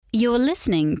You're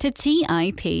listening to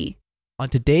TIP. On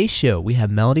today's show, we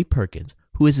have Melanie Perkins,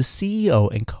 who is the CEO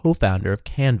and co-founder of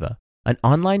Canva, an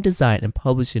online design and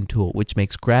publishing tool which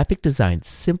makes graphic design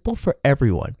simple for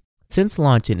everyone. Since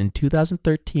launching in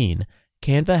 2013,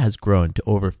 Canva has grown to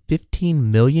over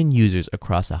 15 million users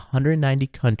across 190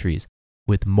 countries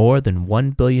with more than 1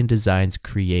 billion designs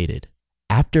created.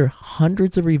 After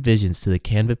hundreds of revisions to the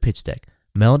Canva pitch deck,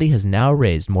 Melanie has now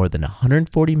raised more than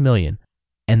 140 million,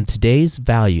 and today's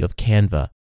value of Canva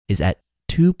is at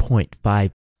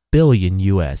 2.5 billion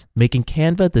US, making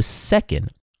Canva the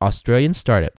second Australian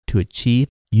startup to achieve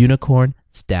unicorn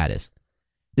status.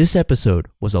 This episode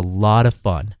was a lot of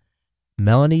fun.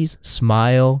 Melanie's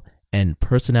smile and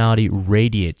personality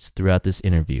radiates throughout this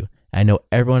interview. I know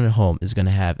everyone at home is going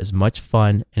to have as much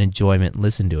fun and enjoyment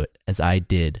listening to it as I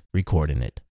did recording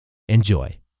it.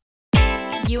 Enjoy.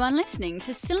 You are listening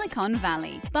to Silicon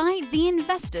Valley by The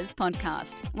Investors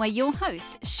Podcast, where your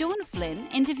host, Sean Flynn,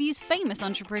 interviews famous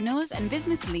entrepreneurs and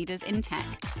business leaders in tech.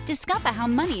 Discover how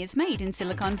money is made in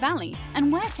Silicon Valley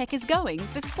and where tech is going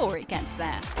before it gets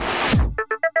there.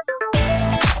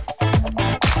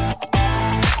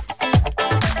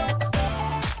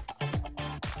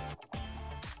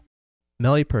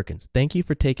 Melanie Perkins, thank you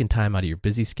for taking time out of your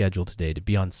busy schedule today to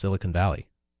be on Silicon Valley.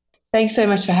 Thanks so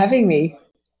much for having me.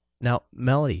 Now,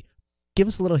 Melanie, give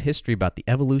us a little history about the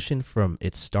evolution from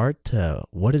its start to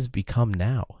what has become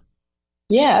now.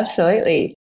 Yeah,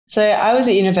 absolutely. So I was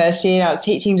at university and I was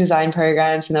teaching design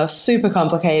programs and they were super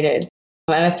complicated.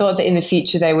 And I thought that in the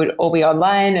future they would all be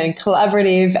online and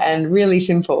collaborative and really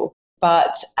simple.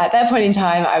 But at that point in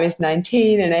time, I was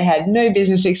 19 and I had no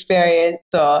business experience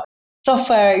or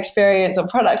software experience or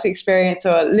product experience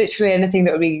or literally anything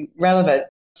that would be relevant.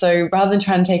 So rather than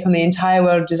trying to take on the entire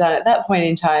world of design at that point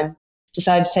in time,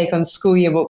 decided to take on school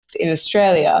yearbooks in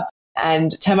Australia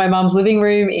and turn my mum's living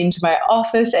room into my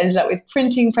office, ended up with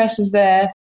printing presses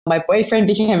there. My boyfriend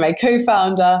became my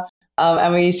co-founder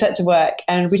and we set to work.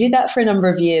 And we did that for a number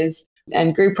of years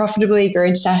and grew profitably, grew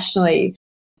internationally,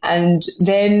 and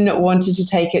then wanted to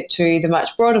take it to the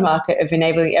much broader market of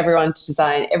enabling everyone to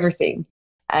design everything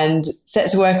and set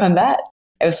to work on that.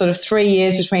 It was sort of 3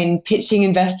 years between pitching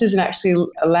investors and actually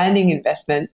landing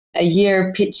investment, a year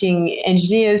of pitching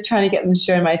engineers, trying to get them to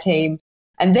join my team,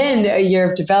 and then a year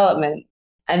of development.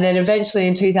 And then eventually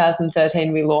in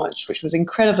 2013, we launched, which was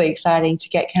incredibly exciting to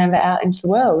get Canva out into the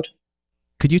world.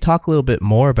 Could you talk a little bit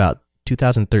more about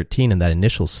 2013 and that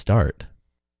initial start?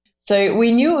 So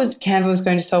we knew Canva was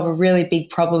going to solve a really big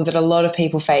problem that a lot of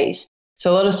people face. So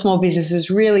a lot of small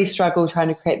businesses really struggle trying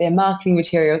to create their marketing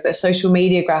materials, their social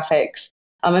media graphics,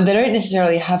 and they don't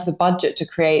necessarily have the budget to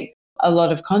create a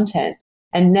lot of content.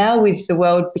 And now with the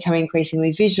world becoming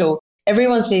increasingly visual,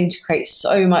 everyone's needing to create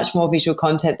so much more visual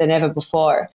content than ever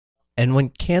before. And when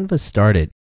Canva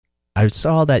started, I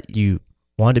saw that you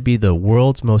wanted to be the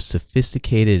world's most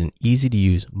sophisticated and easy to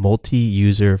use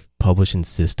multi-user publishing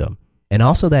system. And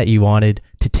also that you wanted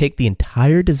to take the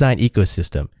entire design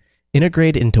ecosystem,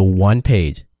 integrate it into one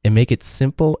page, and make it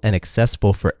simple and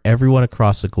accessible for everyone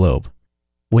across the globe.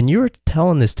 When you were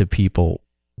telling this to people,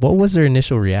 what was their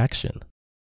initial reaction?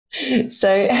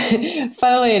 So,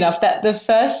 funnily enough, that the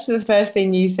first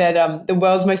thing you said, the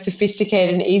world's most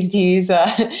sophisticated and easy to use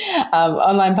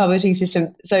online publishing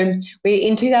system. So,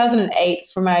 in 2008,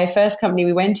 for my first company,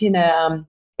 we went in it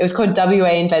was called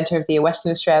WA Inventor of the Year,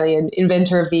 Western Australian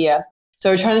Inventor of the Year.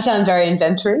 So we're trying to sound very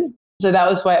inventory. So that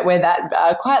was where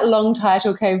that quite long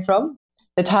title came from,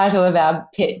 the title of our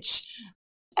pitch.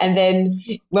 And then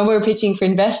when we were pitching for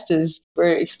investors, we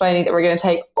were explaining that we're going to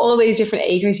take all these different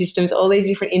ecosystems, all these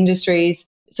different industries.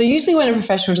 So usually when a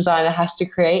professional designer has to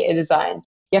create a design,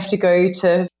 you have to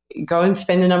go and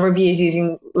spend a number of years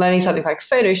learning something like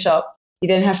Photoshop. You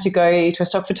then have to go to a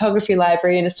stock photography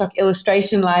library and a stock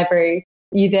illustration library.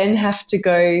 You then have to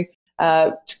go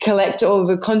to collect all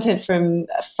the content from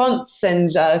fonts and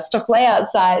stock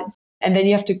layout sites. And then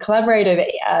you have to collaborate over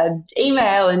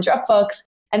email and Dropbox.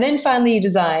 And then finally you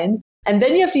design. And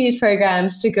then you have to use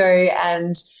programs to go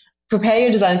and prepare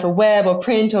your design for web or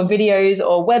print or videos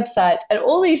or website. And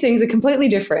all these things are completely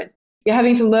different. You're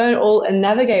having to learn all and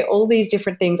navigate all these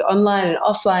different things online and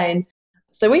offline.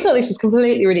 So we thought this was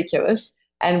completely ridiculous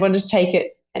and wanted to take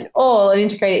it and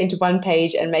integrate it into one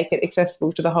page and make it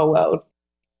accessible to the whole world.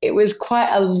 It was quite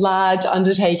a large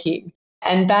undertaking.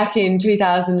 And back in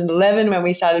 2011, when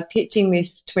we started pitching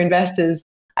this to investors,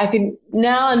 I can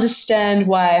now understand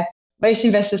why most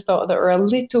investors thought that we're a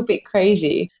little bit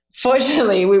crazy.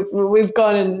 Fortunately, we've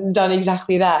gone and done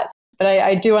exactly that. But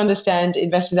I do understand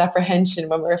investors' apprehension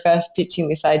when we were first pitching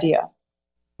this idea.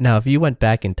 Now, if you went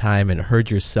back in time and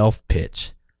heard yourself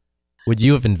pitch, would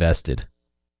you have invested?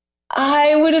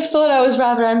 I would have thought I was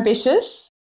rather ambitious.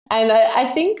 And I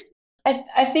think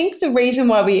the reason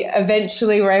why we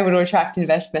eventually were able to attract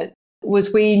investment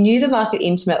was we knew the market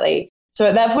intimately. So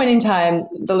at that point in time,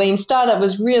 the lean startup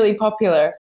was really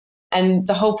popular. And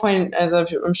the whole point, as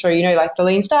I'm sure you know, like the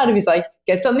lean startup is like,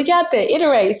 get something out there,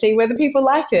 iterate, see whether people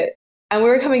like it. And we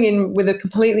were coming in with a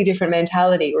completely different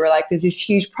mentality. We were like, there's this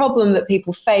huge problem that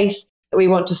people face that we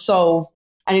want to solve.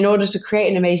 And in order to create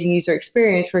an amazing user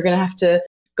experience, we're going to have to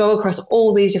go across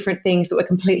all these different things that were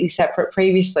completely separate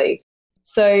previously.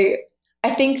 So I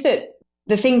think that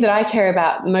the thing that I care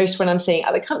about most when I'm seeing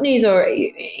other companies or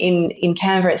in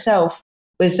Canva itself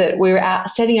was that we were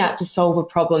setting out to solve a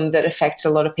problem that affected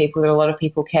a lot of people, that a lot of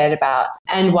people cared about,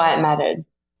 and why it mattered.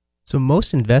 So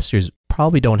most investors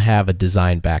probably don't have a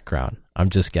design background. I'm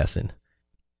just guessing.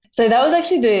 So that was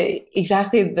actually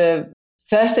exactly the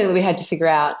first thing that we had to figure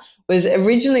out. Was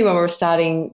originally when we were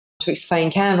starting to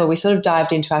explain Canva, we sort of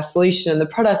dived into our solution and the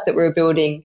product that we were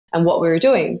building and what we were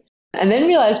doing. And then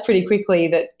realized pretty quickly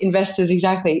that investors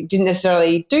didn't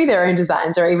necessarily do their own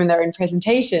designs or even their own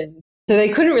presentations. So they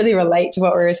couldn't really relate to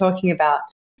what we were talking about.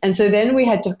 And so then we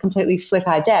had to completely flip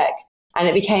our deck. And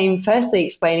it became firstly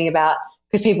explaining about,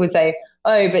 because people would say,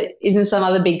 oh, but isn't some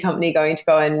other big company going to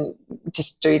go and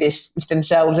just do this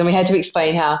themselves? And we had to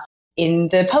explain how in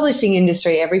the publishing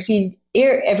industry, every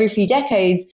few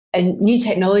decades, a new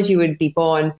technology would be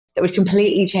born that would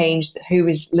completely change who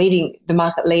was leading the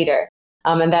market leader.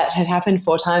 And that had happened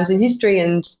 4 times in history,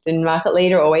 and the market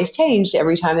leader always changed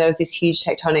every time there was this huge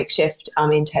tectonic shift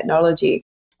in technology,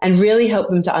 and really help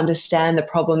them to understand the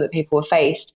problem that people were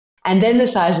faced and then the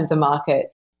size of the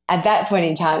market. At that point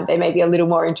in time, they may be a little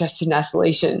more interested in our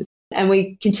solution. And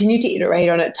we continue to iterate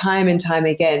on it time and time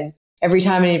again. Every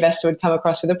time an investor would come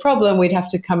across with a problem, we'd have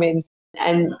to come in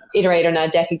and iterate on our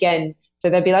deck again. So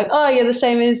they'd be like, oh, you're the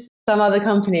same as some other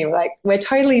company. We're like, we're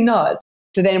totally not.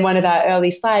 So then one of our early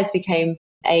slides became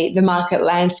the market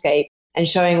landscape and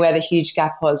showing where the huge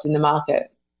gap was in the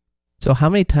market. So how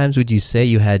many times would you say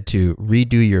you had to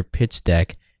redo your pitch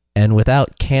deck? And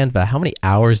without Canva, how many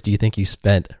hours do you think you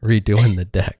spent redoing the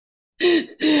deck?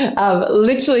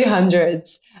 Literally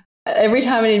hundreds. Every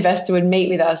time an investor would meet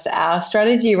with us, our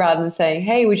strategy, rather than saying,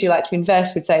 hey, would you like to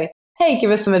invest, would say, hey,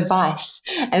 give us some advice.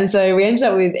 And so we ended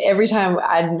up with every time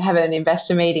I'd have an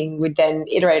investor meeting, we'd then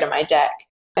iterate on my deck.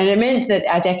 And it meant that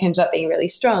our deck ended up being really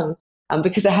strong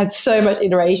because it had so much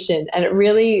iteration. And it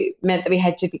really meant that we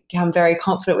had to become very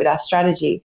confident with our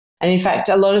strategy. And in fact,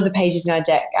 a lot of the pages in our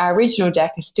deck, our original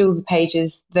deck, are still the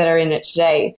pages that are in it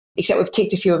today, except we've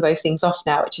ticked a few of those things off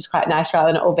now, which is quite nice rather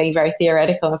than it all being very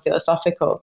theoretical and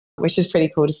philosophical, which is pretty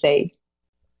cool to see.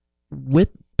 With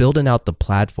building out the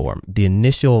platform, the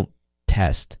initial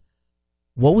test,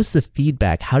 what was the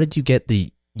feedback? How did you get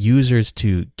the users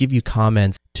to give you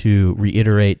comments, to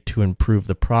reiterate, to improve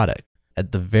the product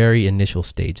at the very initial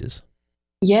stages?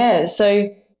 Yeah, so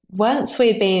once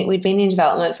we'd been in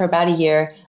development for about a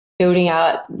year, building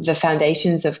out the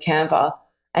foundations of Canva.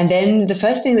 And then the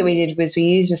first thing that we did was we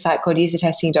used a site called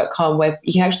usertesting.com where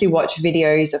you can actually watch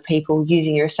videos of people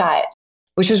using your site,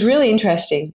 which was really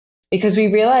interesting because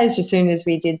we realized as soon as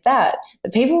we did that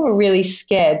people were really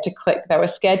scared to click. They were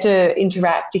scared to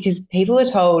interact because people are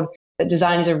told that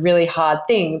design is a really hard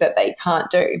thing that they can't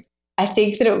do. I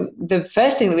think that the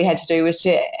first thing that we had to do was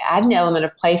to add an element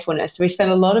of playfulness. So we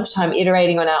spent a lot of time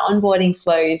iterating on our onboarding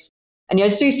flows, and you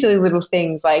had to do silly little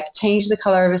things like change the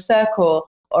color of a circle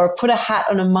or put a hat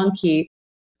on a monkey.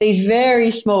 These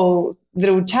very small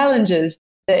little challenges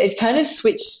that it kind of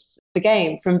switched the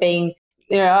game from being,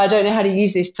 I don't know how to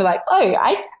use this, to like, oh,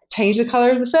 I changed the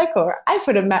color of the circle, or I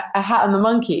put a hat on the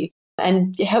monkey,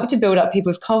 and it helped to build up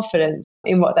people's confidence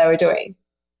in what they were doing.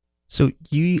 So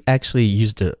you actually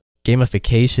used a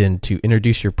gamification to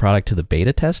introduce your product to the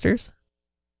beta testers?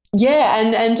 Yeah,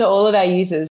 and to all of our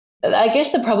users. I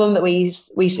guess the problem that we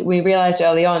realized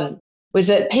early on was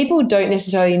that people don't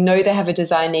necessarily know they have a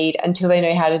design need until they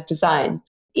know how to design.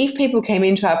 If people came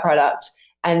into our product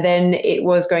and then it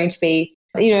was going to be,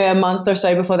 a month or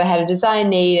so before they had a design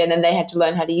need, and then they had to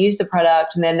learn how to use the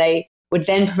product, and then they would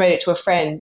then promote it to a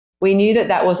friend, we knew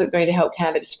that wasn't going to help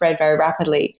Canva to spread very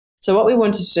rapidly. So what we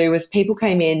wanted to do was people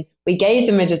came in, we gave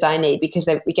them a design need because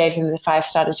we gave them the 5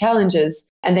 starter challenges.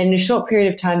 And then in a short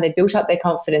period of time, they built up their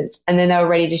confidence, and then they were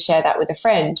ready to share that with a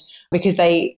friend because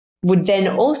they would then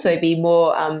also be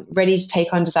more ready to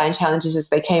take on design challenges as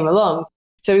they came along.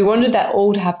 So we wanted that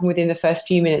all to happen within the first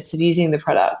few minutes of using the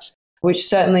product, which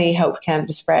certainly helped Canva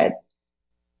to spread.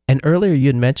 And earlier you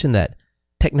had mentioned that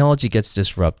technology gets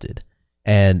disrupted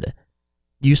and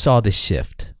you saw the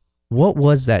shift. What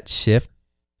was that shift?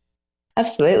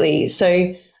 Absolutely.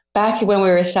 So back when we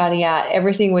were starting out,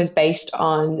 everything was based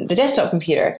on the desktop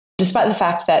computer, despite the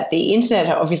fact that the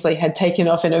internet obviously had taken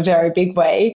off in a very big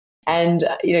way. And,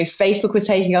 Facebook was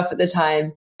taking off at the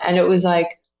time. And it was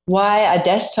like, why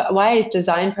is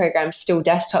design programs still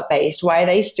desktop based? Why are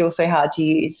they still so hard to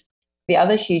use? The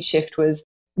other huge shift was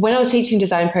when I was teaching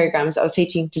design programs, I was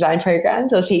teaching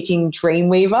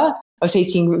Dreamweaver, I was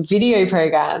teaching video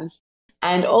programs,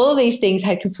 and all of these things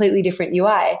had completely different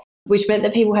UI, which meant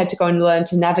that people had to go and learn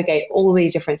to navigate all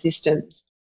these different systems.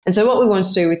 And so what we wanted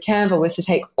to do with Canva was to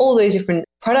take all those different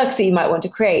products that you might want to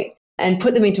create and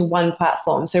put them into one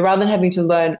platform. So rather than having to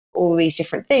learn all these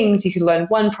different things, you could learn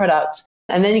one product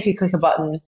and then you could click a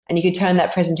button and you could turn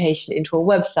that presentation into a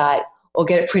website or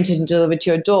get it printed and delivered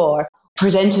to your door,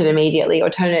 present it immediately, or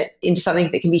turn it into something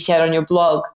that can be shared on your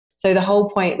blog. So the whole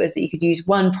point was that you could use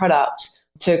one product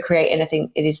to create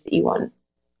anything it is that you want.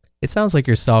 It sounds like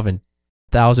you're solving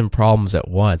 1,000 problems at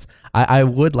once. I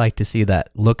would like to see that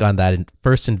look on that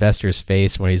first investor's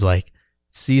face when he's like,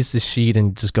 sees the sheet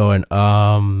and just going,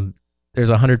 there's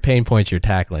 100 pain points you're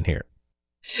tackling here.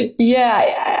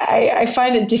 Yeah, I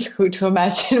find it difficult to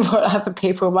imagine what other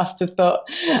people must have thought.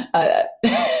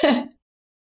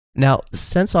 Now,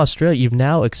 since Australia, you've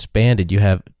now expanded. You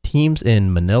have teams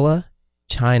in Manila,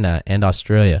 China, and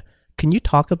Australia. Can you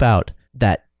talk about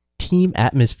that team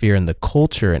atmosphere and the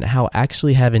culture and how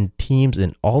actually having teams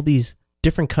in all these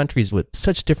different countries with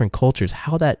such different cultures,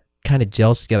 how that kind of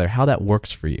gels together, how that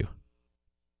works for you?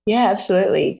 Yeah,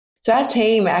 absolutely. So our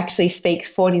team actually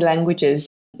speaks 40 languages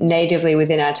natively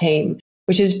within our team,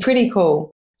 which is pretty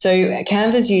cool. So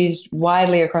Canva's used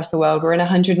widely across the world. We're in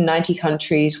 190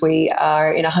 countries. We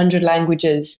are in 100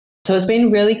 languages. So it's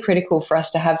been really critical for us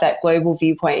to have that global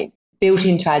viewpoint built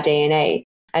into our DNA.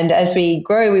 And as we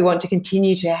grow, we want to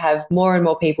continue to have more and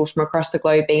more people from across the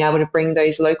globe being able to bring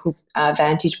those local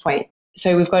vantage points.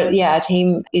 So we've got, our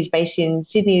team is based in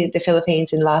Sydney, the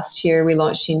Philippines, and last year we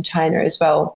launched in China as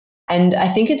well. And I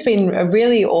think it's been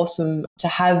really awesome to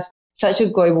have such a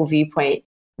global viewpoint.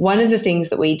 One of the things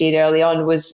that we did early on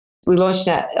was we launched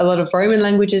a lot of Roman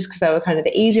languages because they were kind of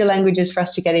the easier languages for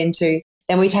us to get into.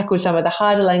 Then we tackled some of the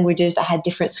harder languages that had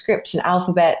different scripts and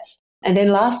alphabets. And then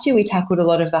last year we tackled a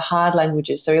lot of the hard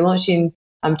languages. So we launched in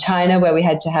China, where we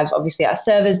had to have obviously our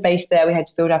servers based there. We had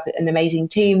to build up an amazing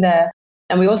team there.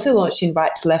 And we also launched in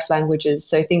right to left languages.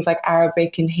 So things like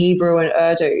Arabic and Hebrew and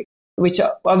Urdu, which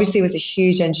obviously was a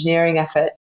huge engineering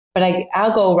effort. But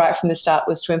our goal right from the start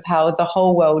was to empower the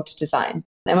whole world to design.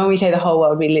 And when we say the whole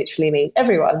world, we literally mean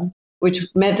everyone, which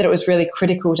meant that it was really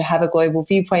critical to have a global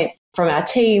viewpoint from our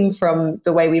team, from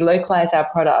the way we localize our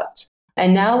product.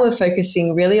 And now we're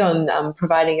focusing really on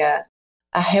providing a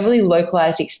heavily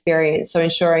localized experience. So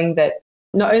ensuring that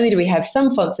not only do we have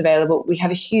some fonts available, we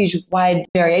have a huge wide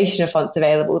variation of fonts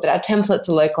available, that our templates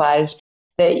are localized,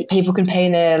 that people can pay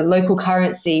in their local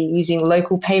currency using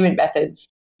local payment methods.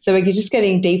 So we're just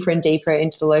getting deeper and deeper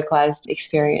into the localized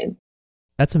experience.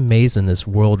 That's amazing, this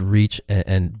world reach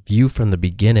and view from the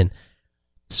beginning.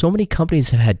 So many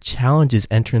companies have had challenges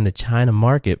entering the China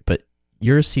market, but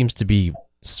yours seems to be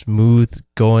smooth,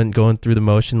 going through the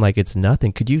motion like it's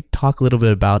nothing. Could you talk a little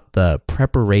bit about the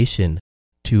preparation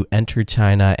to enter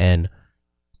China and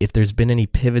if there's been any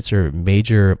pivots or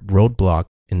major roadblock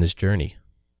in this journey?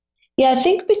 Yeah, I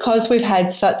think because we've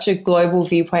had such a global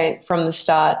viewpoint from the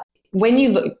start, when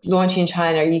you launch in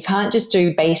China, you can't just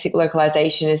do basic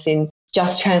localization as in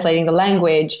just translating the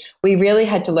language. We really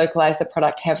had to localize the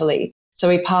product heavily. So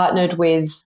we partnered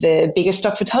with the biggest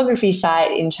stock photography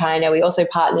site in China. We also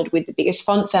partnered with the biggest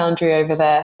font foundry over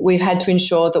there. We've had to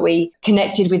ensure that we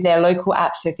connected with their local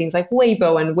apps, so things like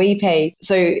Weibo and WePay.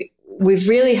 So we've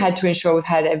really had to ensure we've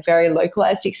had a very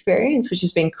localized experience, which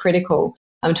has been critical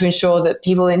to ensure that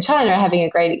people in China are having a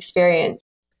great experience.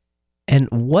 And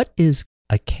what is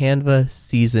a Canva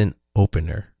season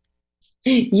opener?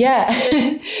 Yeah.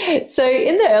 So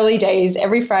in the early days,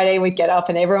 every Friday we'd get up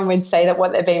and everyone would say that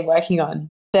what they've been working on.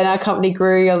 Then our company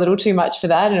grew a little too much for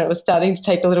that and it was starting to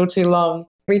take a little too long.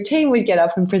 Every team would get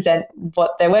up and present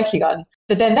what they're working on.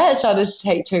 But then that started to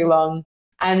take too long.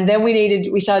 And then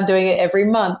we started doing it every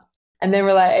month. And then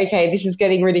we're like, okay, this is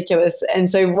getting ridiculous. And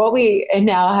so what we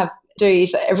now have to do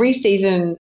is every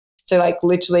season, so like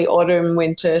literally autumn,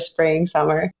 winter, spring,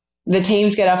 summer, the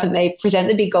teams get up and they present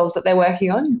the big goals that they're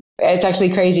working on. It's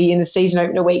actually crazy. In the season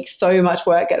opener week, so much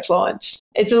work gets launched.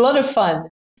 It's a lot of fun.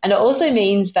 And it also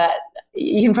means that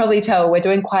you can probably tell we're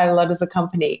doing quite a lot as a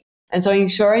company. And so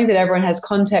ensuring that everyone has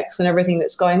context on everything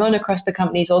that's going on across the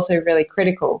company is also really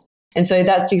critical. And so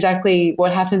that's exactly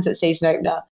what happens at season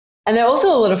opener. And they're also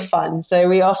a lot of fun. So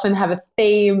we often have a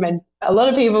theme and a lot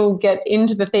of people get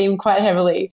into the theme quite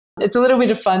heavily. It's a little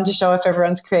bit of fun to show off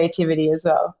everyone's creativity as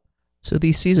well. So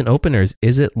these season openers,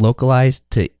 is it localized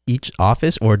to each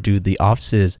office, or do the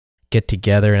offices get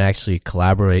together and actually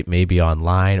collaborate maybe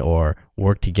online or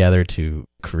work together to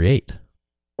create?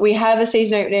 We have a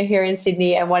season opener here in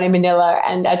Sydney and one in Manila,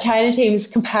 and our China team is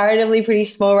comparatively pretty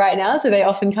small right now, so they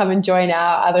often come and join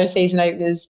our other season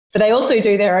openers, but they also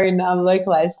do their own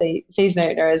localized season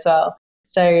opener as well.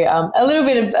 So a little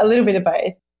bit of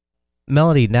both.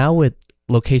 Melanie, now with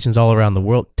locations all around the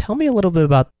world, tell me a little bit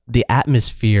about the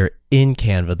atmosphere in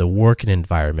Canva, the working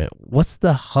environment. What's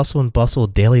the hustle and bustle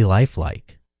daily life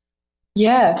like?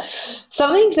 Yeah,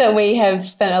 something that we have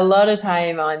spent a lot of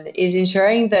time on is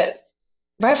ensuring that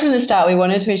right from the start, we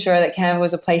wanted to ensure that Canva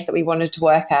was a place that we wanted to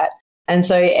work at. And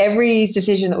so every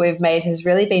decision that we've made has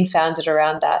really been founded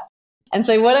around that. And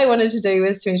so what I wanted to do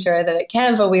was to ensure that at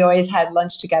Canva, we always had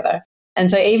lunch together. And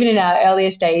so even in our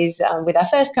earliest days with our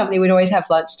first company, we'd always have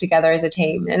lunch together as a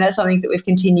team. And that's something that we've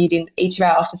continued in each of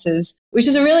our offices, which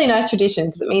is a really nice tradition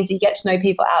because it means you get to know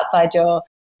people outside the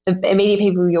immediate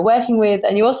people you're working with.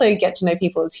 And you also get to know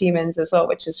people as humans as well,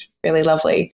 which is really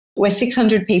lovely. We're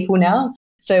 600 people now.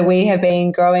 So we have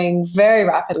been growing very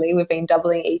rapidly. We've been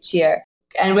doubling each year.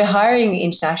 And we're hiring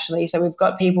internationally. So we've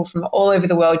got people from all over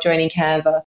the world joining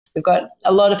Canva. We've got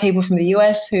a lot of people from the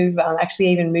US who've actually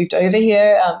even moved over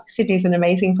here. Sydney's an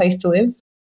amazing place to live.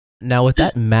 Now, with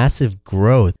that massive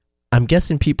growth, I'm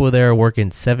guessing people there are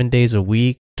working 7 days a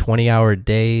week, 20-hour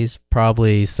days.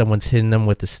 Probably someone's hitting them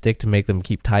with a stick to make them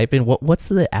keep typing. What's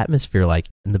the atmosphere like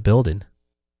in the building?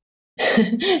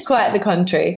 Quite the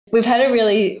contrary. We've had a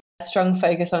really strong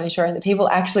focus on ensuring that people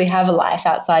actually have a life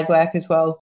outside work as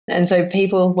well. And so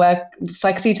people work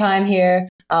flexi time here.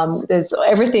 There's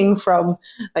everything from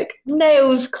like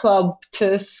nails club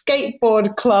to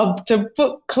skateboard club to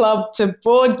book club to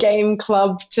board game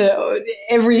club to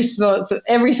every sort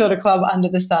of club under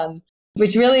the sun,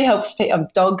 which really helps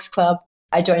dogs club.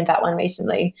 I joined that one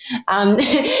recently.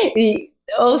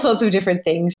 All sorts of different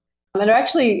things, and are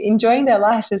actually enjoying their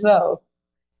life as well.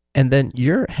 And then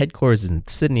your headquarters is in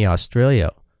Sydney,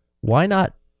 Australia. Why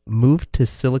not move to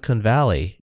Silicon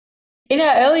Valley? In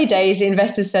our early days, the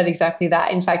investors said exactly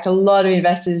that. In fact, a lot of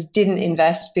investors didn't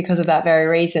invest because of that very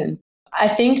reason. I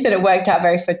think that it worked out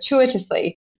very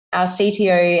fortuitously. Our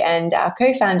CTO and our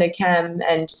co-founder, Cam's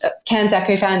our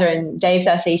co-founder and Dave's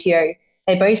our CTO,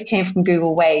 they both came from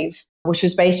Google Wave, which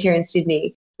was based here in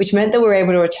Sydney, which meant that we were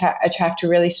able to attract a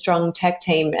really strong tech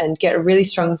team and get a really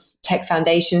strong tech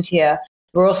foundations here.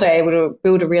 We're also able to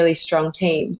build a really strong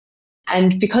team.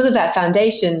 And because of that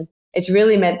foundation, it's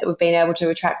really meant that we've been able to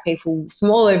attract people from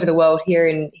all over the world here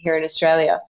in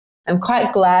Australia. I'm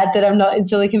quite glad that I'm not in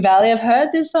Silicon Valley. I've heard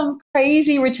there's some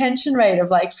crazy retention rate of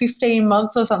like 15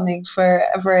 months or something for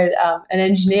an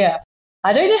engineer.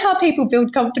 I don't know how people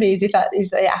build companies if that is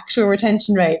the actual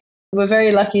retention rate. We're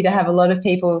very lucky to have a lot of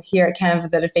people here at Canva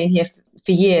that have been here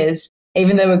for years,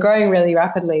 even though we're growing really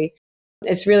rapidly.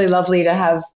 It's really lovely to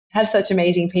have such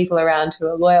amazing people around who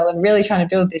are loyal and really trying to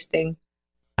build this thing.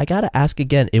 I got to ask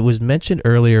again, it was mentioned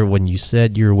earlier when you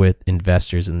said you're with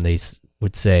investors and they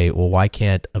would say, well, why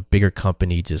can't a bigger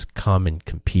company just come and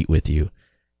compete with you?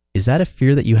 Is that a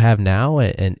fear that you have now?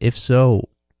 And if so,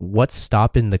 what's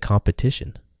stopping the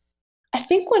competition? I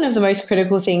think one of the most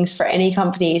critical things for any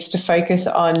company is to focus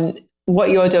on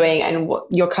what you're doing and what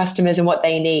your customers and what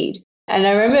they need. And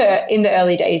I remember in the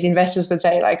early days, investors would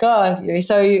say like, oh,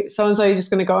 so-and-so is just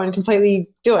going to go and completely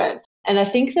do it. And I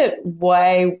think that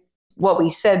what we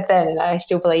said then, and I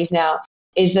still believe now,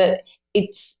 is that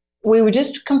we were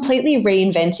just completely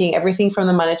reinventing everything from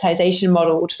the monetization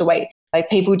model to the way like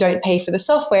people don't pay for the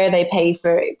software, they pay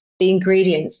for the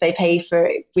ingredients, they pay for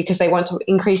it because they want to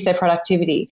increase their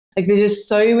productivity. Like there's just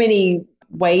so many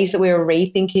ways that we were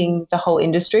rethinking the whole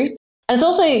industry. And it's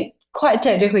also quite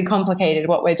technically complicated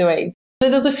what we're doing. So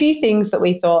there's a few things that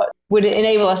we thought would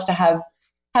enable us to have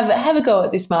a go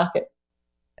at this market.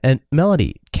 And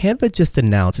Melanie, Canva just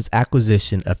announced its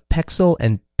acquisition of Pexel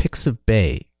and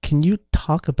Pixabay. Can you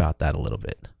talk about that a little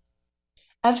bit?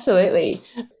 Absolutely.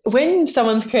 When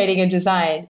someone's creating a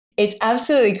design, it's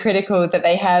absolutely critical that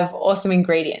they have awesome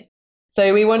ingredients.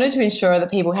 So we wanted to ensure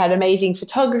that people had amazing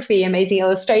photography, amazing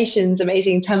illustrations,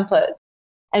 amazing templates.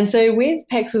 And so with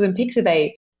Pexels and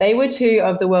Pixabay, they were two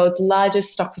of the world's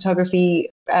largest stock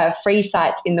photography free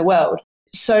sites in the world.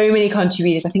 So many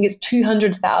contributors. I think it's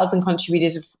 200,000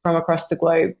 contributors from across the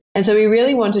globe. And so we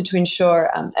really wanted to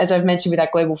ensure, as I've mentioned with our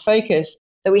global focus,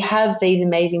 that we have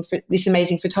this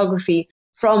amazing photography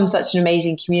from such an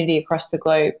amazing community across the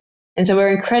globe. And so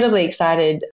we're incredibly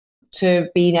excited to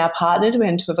be now partnered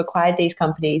and to have acquired these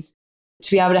companies,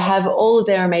 to be able to have all of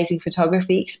their amazing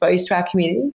photography exposed to our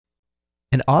community.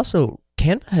 And also,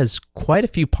 Canva has quite a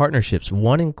few partnerships,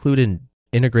 one included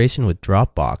integration with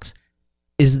Dropbox.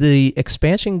 Is the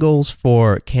expansion goals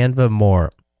for Canva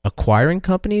more acquiring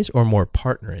companies or more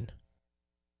partnering?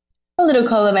 A little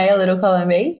column A, a little column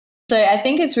B. So I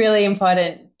think it's really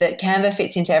important that Canva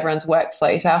fits into everyone's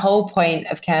workflow. So our whole point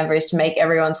of Canva is to make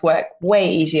everyone's work way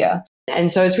easier.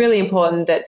 And so it's really important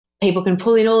that people can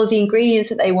pull in all of the ingredients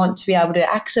that they want to be able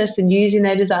to access and use in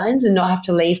their designs and not have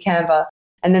to leave Canva.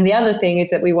 And then the other thing is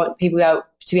that we want people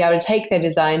to be able to take their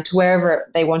design to wherever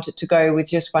they want it to go with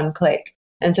just one click.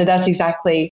 And so that's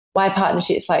exactly why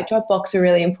partnerships like Dropbox are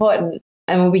really important.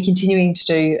 And we'll be continuing to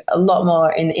do a lot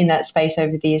more in that space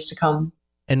over the years to come.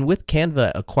 And with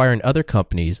Canva acquiring other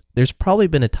companies, there's probably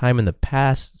been a time in the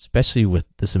past, especially with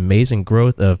this amazing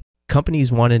growth of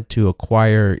companies wanted to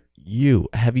acquire you.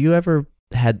 Have you ever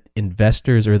had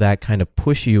investors or that kind of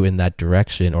push you in that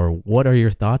direction, or what are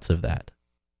your thoughts of that?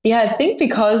 Yeah, I think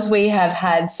because we have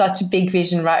had such a big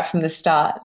vision right from the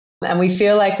start, and we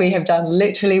feel like we have done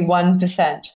literally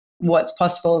 1% what's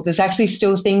possible. There's actually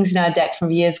still things in our deck from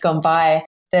years gone by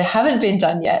that haven't been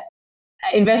done yet.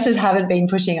 Investors haven't been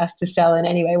pushing us to sell in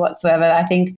any way whatsoever. I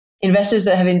think investors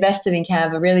that have invested in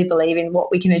Canva really believe in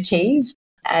what we can achieve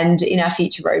and in our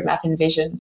future roadmap and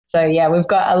vision. So yeah, we've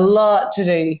got a lot to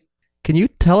do. Can you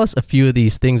tell us a few of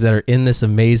these things that are in this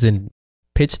amazing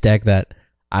pitch deck that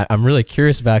I'm really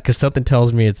curious about, because something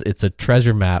tells me it's a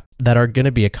treasure map that are going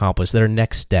to be accomplished, that are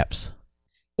next steps?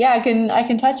 Yeah, I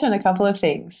can touch on a couple of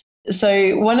things.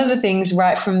 So one of the things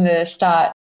right from the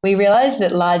start, we realized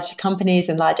that large companies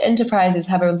and large enterprises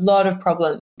have a lot of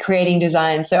problems creating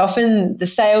design. So often the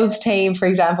sales team, for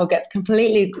example, gets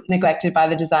completely neglected by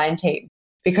the design team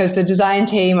because the design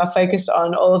team are focused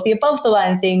on all of the above the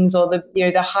line things or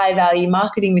the high value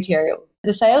marketing material.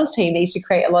 The sales team needs to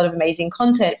create a lot of amazing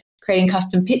content, creating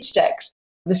custom pitch decks.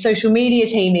 The social media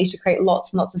team needs to create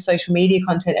lots and lots of social media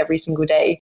content every single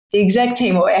day. The exec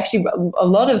team, or actually a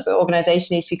lot of the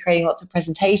organization, needs to be creating lots of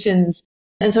presentations.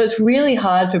 And so it's really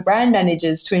hard for brand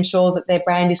managers to ensure that their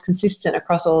brand is consistent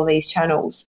across all of these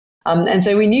channels. And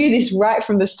so we knew this right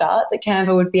from the start, that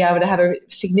Canva would be able to have a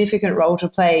significant role to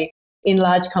play in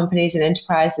large companies and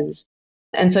enterprises.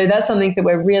 And so that's something that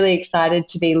we're really excited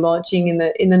to be launching in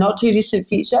the not too distant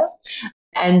future,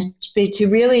 and to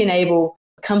really enable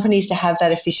companies to have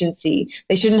that efficiency.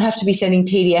 They shouldn't have to be sending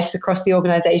PDFs across the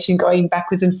organization, going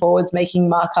backwards and forwards,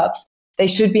 making markups. They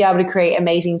should be able to create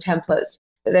amazing templates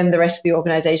that then the rest of the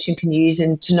organization can use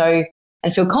and to know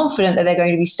and feel confident that they're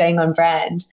going to be staying on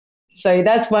brand. So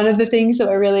that's one of the things that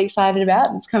we're really excited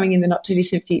about. It's coming in the not too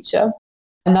distant future.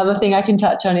 Another thing I can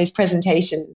touch on is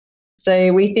presentations.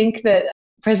 So we think that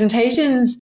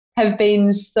presentations have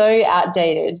been so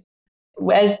outdated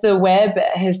as the web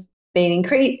has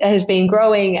been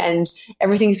growing and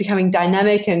everything's becoming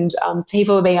dynamic, and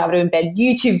people are being able to embed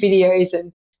YouTube videos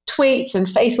and tweets and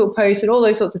Facebook posts and all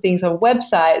those sorts of things on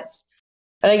websites.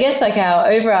 But I guess like our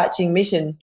overarching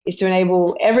mission is to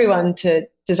enable everyone to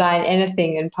design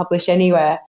anything and publish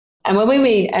anywhere. And when we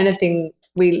mean anything,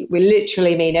 we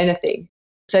literally mean anything.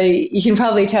 So you can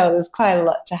probably tell there's quite a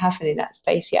lot to happen in that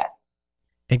space yet.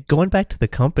 And going back to the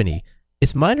company,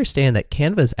 it's my understanding that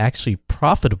Canva is actually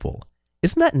profitable.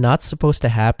 Isn't that not supposed to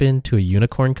happen to a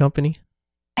unicorn company?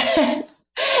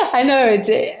 I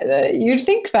know, you'd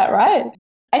think that, right?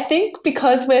 I think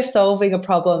because we're solving a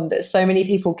problem that so many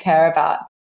people care about,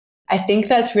 I think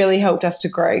that's really helped us to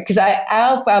grow, because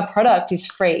our product is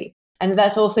free. And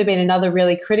that's also been another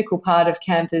really critical part of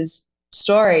Canva's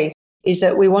story, is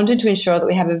that we wanted to ensure that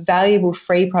we have a valuable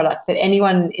free product that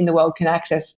anyone in the world can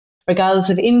access, regardless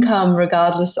of income,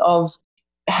 regardless of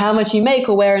how much you make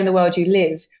or where in the world you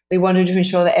live. We wanted to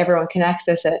ensure that everyone can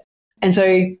access it. And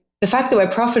so the fact that we're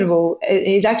profitable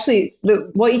is actually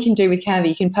what you can do with Canva.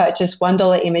 You can purchase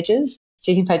 $1 images.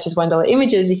 So you can purchase $1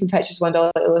 images, you can purchase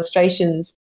 $1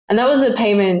 illustrations. And that was a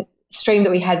payment stream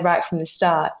that we had right from the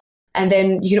start. And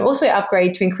then you can also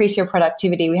upgrade to increase your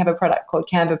productivity. We have a product called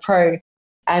Canva Pro.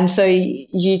 And so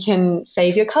you can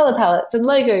save your color palettes and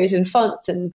logos and fonts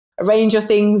and arrange your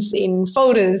things in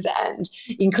folders, and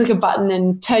you can click a button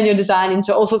and turn your design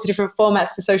into all sorts of different formats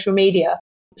for social media.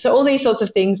 So all these sorts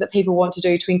of things that people want to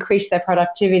do to increase their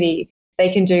productivity, they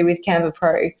can do with Canva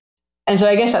Pro. And so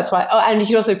I guess that's why, and you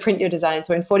can also print your design.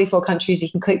 So in 44 countries,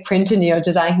 you can click print and your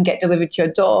design can get delivered to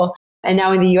your door. And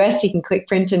now in the US, you can click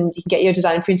print and you can get your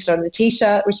design printed on the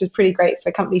t-shirt, which is pretty great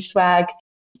for company swag.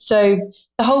 So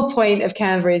the whole point of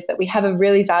Canva is that we have a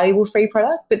really valuable free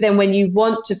product, but then when you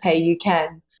want to pay, you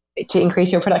can, to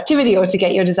increase your productivity or to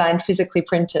get your design physically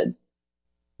printed.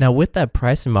 Now, with that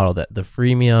pricing model, the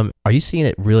freemium, are you seeing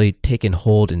it really taking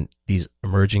hold in these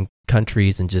emerging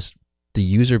countries and just the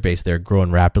user base there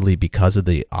growing rapidly because of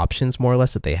the options more or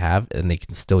less that they have and they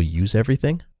can still use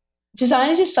everything? Design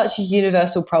is just such a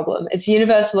universal problem. It's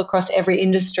universal across every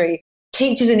industry.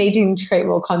 Teachers are needing to create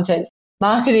more content.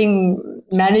 Marketing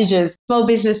managers, small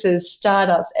businesses,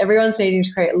 startups, everyone's needing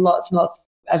to create lots and lots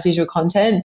of visual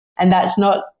content. And that's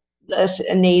not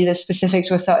a need that's specific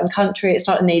to a certain country. It's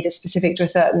not a need that's specific to a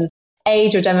certain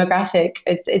age or demographic.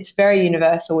 It's very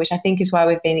universal, which I think is why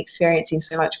we've been experiencing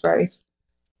so much growth.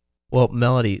 Well,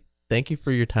 Melanie, thank you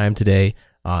for your time today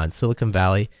on Silicon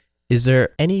Valley. Is there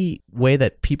any way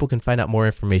that people can find out more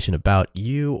information about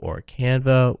you or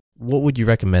Canva? What would you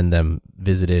recommend them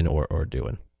visiting or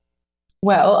doing?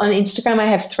 Well, on Instagram, I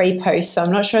have 3 posts, so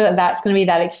I'm not sure that that's going to be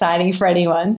that exciting for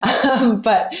anyone.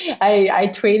 But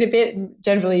I tweet a bit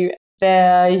generally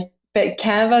there. But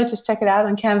Canva, just check it out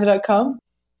on canva.com.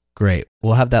 Great.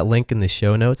 We'll have that link in the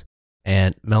show notes.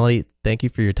 And Melanie, thank you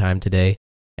for your time today.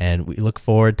 And we look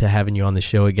forward to having you on the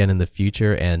show again in the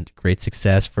future, and great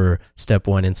success for step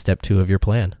 1 and step 2 of your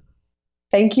plan.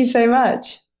 Thank you so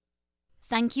much.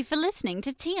 Thank you for listening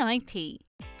to TIP.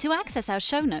 To access our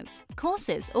show notes,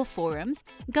 courses, or forums,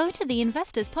 go to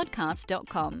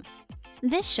theinvestorspodcast.com.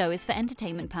 This show is for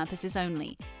entertainment purposes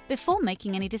only. Before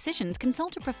making any decisions,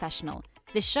 consult a professional.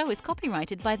 This show is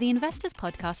copyrighted by the Investors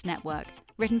Podcast Network.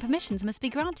 Written permissions must be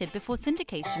granted before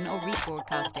syndication or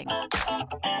rebroadcasting.